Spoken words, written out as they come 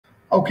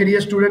Okay,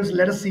 dear students,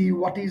 let us see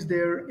what is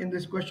there in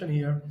this question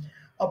here.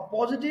 A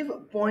positive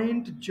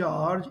point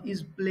charge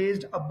is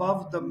placed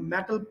above the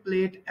metal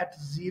plate at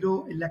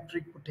zero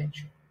electric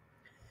potential.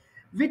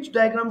 Which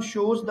diagram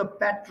shows the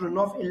pattern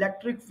of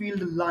electric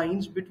field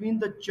lines between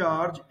the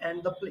charge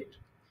and the plate?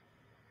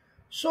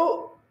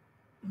 So,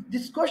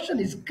 this question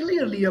is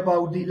clearly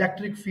about the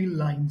electric field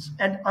lines,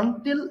 and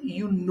until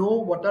you know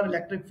what are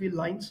electric field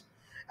lines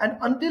and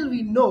until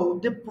we know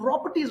the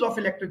properties of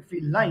electric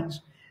field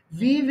lines,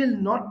 we will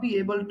not be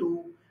able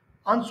to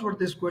answer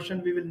this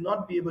question. We will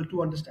not be able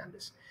to understand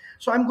this.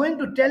 So I'm going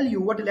to tell you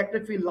what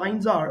electric field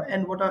lines are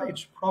and what are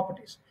its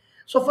properties.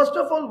 So first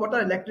of all, what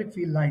are electric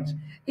field lines?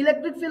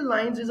 Electric field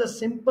lines is a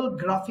simple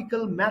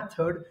graphical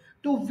method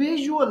to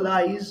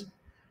visualize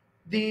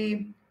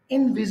the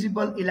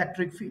invisible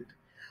electric field.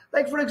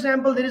 Like for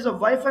example, there is a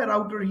Wi-Fi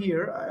router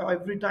here.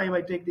 Every time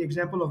I take the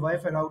example of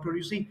Wi-Fi router,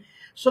 you see,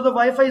 so the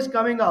Wi-Fi is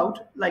coming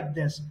out like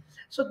this.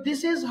 So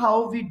this is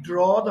how we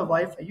draw the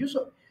Wi-Fi.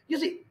 You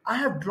see, I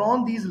have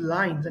drawn these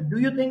lines, and do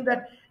you think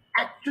that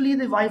actually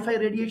the Wi-Fi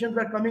radiations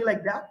are coming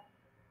like that?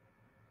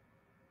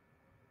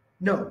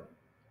 No,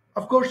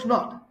 of course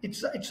not.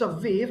 It's a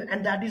wave,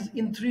 and that is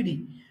in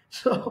 3D.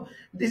 So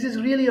this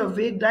is really a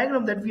vague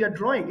diagram that we are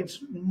drawing.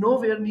 It's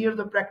nowhere near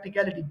the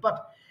practicality,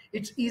 but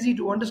it's easy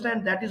to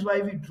understand. That is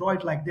why we draw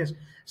it like this.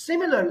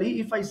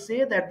 Similarly, if I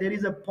say that there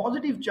is a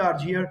positive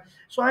charge here,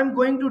 so I'm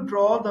going to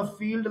draw the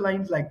field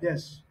lines like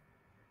this.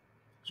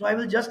 So I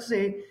will just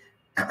say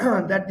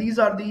that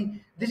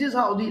this is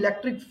how the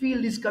electric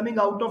field is coming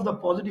out of the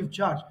positive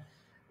charge.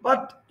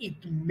 But it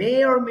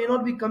may or may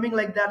not be coming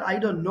like that. I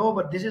don't know,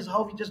 but this is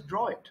how we just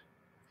draw it.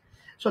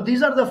 So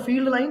these are the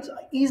field lines,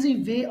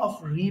 easy way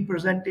of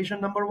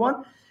representation, number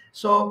one.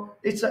 So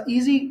it's an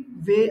easy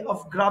way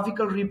of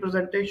graphical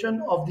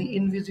representation of the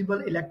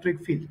invisible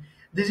electric field.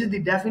 This is the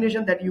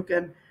definition that you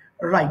can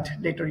write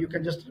later. You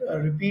can just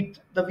repeat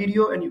the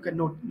video and you can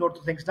note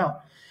the things down.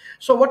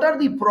 So what are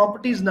the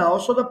properties now?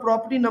 So the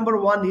property number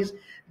one is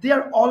they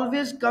are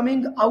always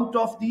coming out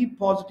of the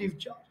positive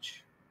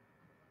charge.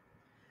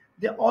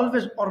 They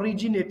always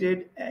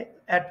originated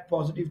at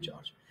positive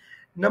charge.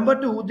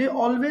 Number two, they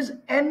always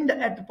end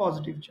at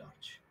positive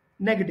charge,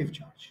 negative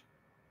charge.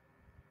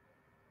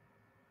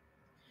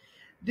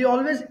 They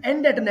always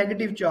end at a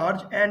negative charge.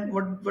 And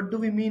what do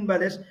we mean by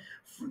this?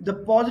 The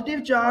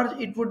positive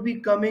charge, it would be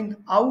coming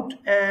out,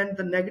 and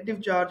the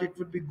negative charge, it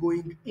would be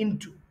going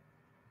into.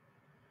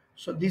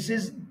 So this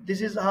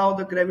is how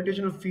the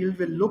gravitational field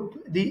will look,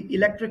 the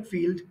electric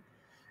field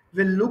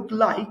will look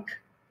like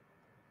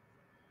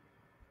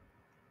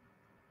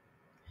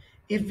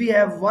if we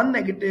have one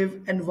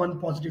negative and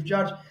one positive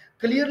charge.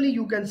 Clearly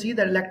you can see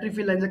that electric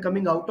field lines are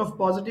coming out of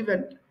positive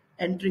and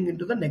entering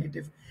into the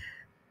negative.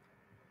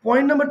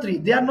 Point number three,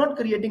 they are not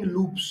creating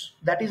loops.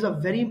 That is a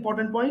very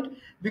important point,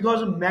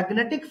 because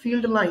magnetic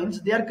field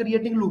lines, they are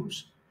creating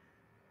loops.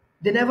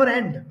 They never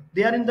end.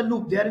 They are in the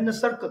loop. They are in a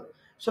circle.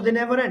 So they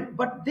never end.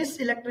 But this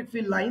electric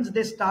field lines,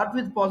 they start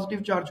with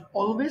positive charge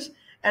always,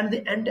 and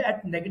they end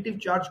at negative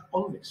charge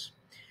always.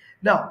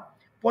 Now,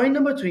 point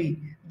number three,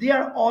 they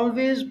are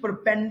always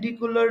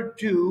perpendicular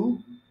to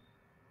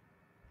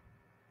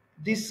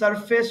the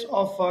surface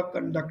of a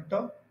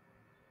conductor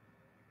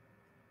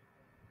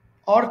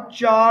or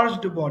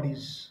charged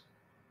bodies.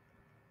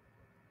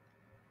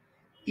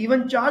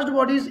 Even charged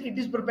bodies, it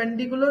is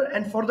perpendicular,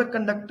 and for the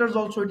conductors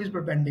also it is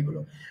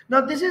perpendicular.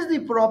 Now this is the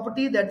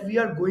property that we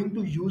are going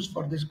to use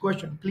for this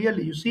question.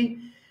 Clearly you see,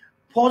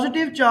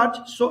 positive charge,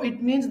 so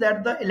it means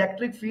that the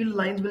electric field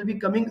lines will be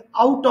coming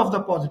out of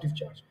the positive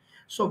charge.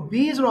 So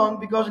B is wrong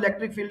because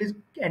electric field is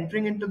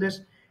entering into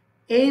this.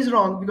 A is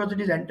wrong because it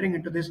is entering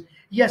into this.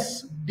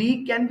 Yes,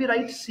 D can be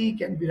right, C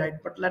can be right,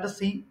 but let us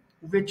see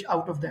which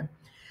out of them.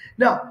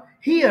 Now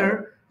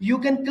here you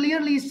can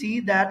clearly see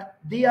that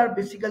they are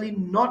basically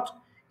not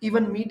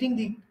even meeting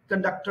the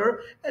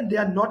conductor, and they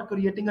are not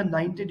creating a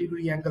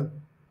 90-degree angle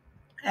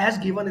as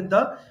given in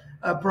the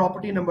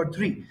property number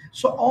three.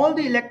 So all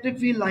the electric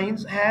field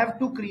lines have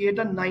to create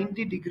a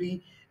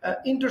 90-degree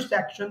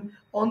intersection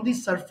on the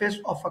surface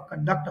of a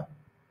conductor,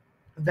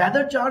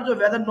 whether charged or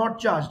whether not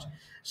charged.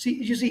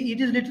 See, you see,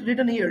 it is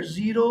written here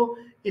zero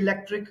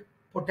electric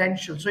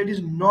potential, so it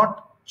is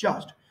not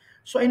charged.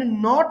 So in a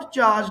not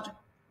charged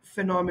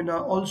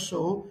phenomena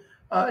also,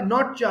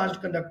 not charged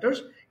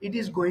conductors, it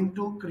is going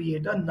to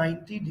create a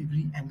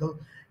 90-degree angle.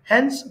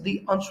 Hence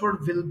the answer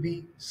will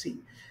be C.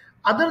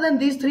 Other than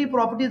these three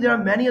properties, there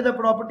are many other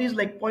properties.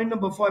 Like point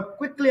number 5,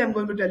 quickly I'm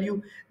going to tell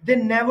you, they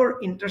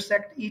never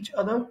intersect each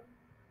other.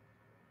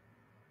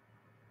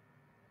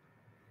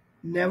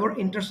 Never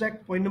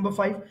intersect. Point number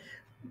 5,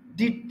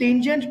 the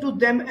tangent to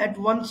them at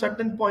one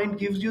certain point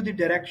gives you the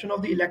direction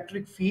of the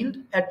electric field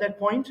at that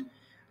point.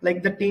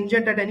 Like the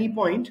tangent at any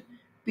point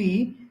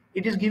P,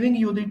 it is giving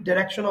you the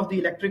direction of the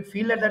electric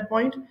field at that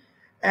point.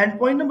 And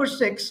point number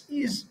 6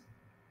 is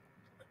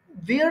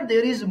where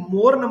there is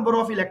more number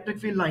of electric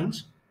field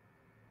lines,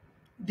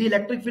 the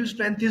electric field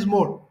strength is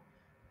more.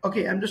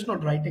 Okay, I'm just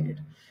not writing it.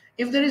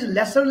 If there is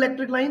lesser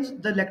electric lines,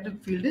 the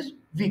electric field is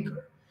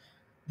weaker.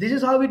 This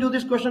is how we do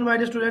this question, my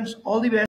dear students. All the best.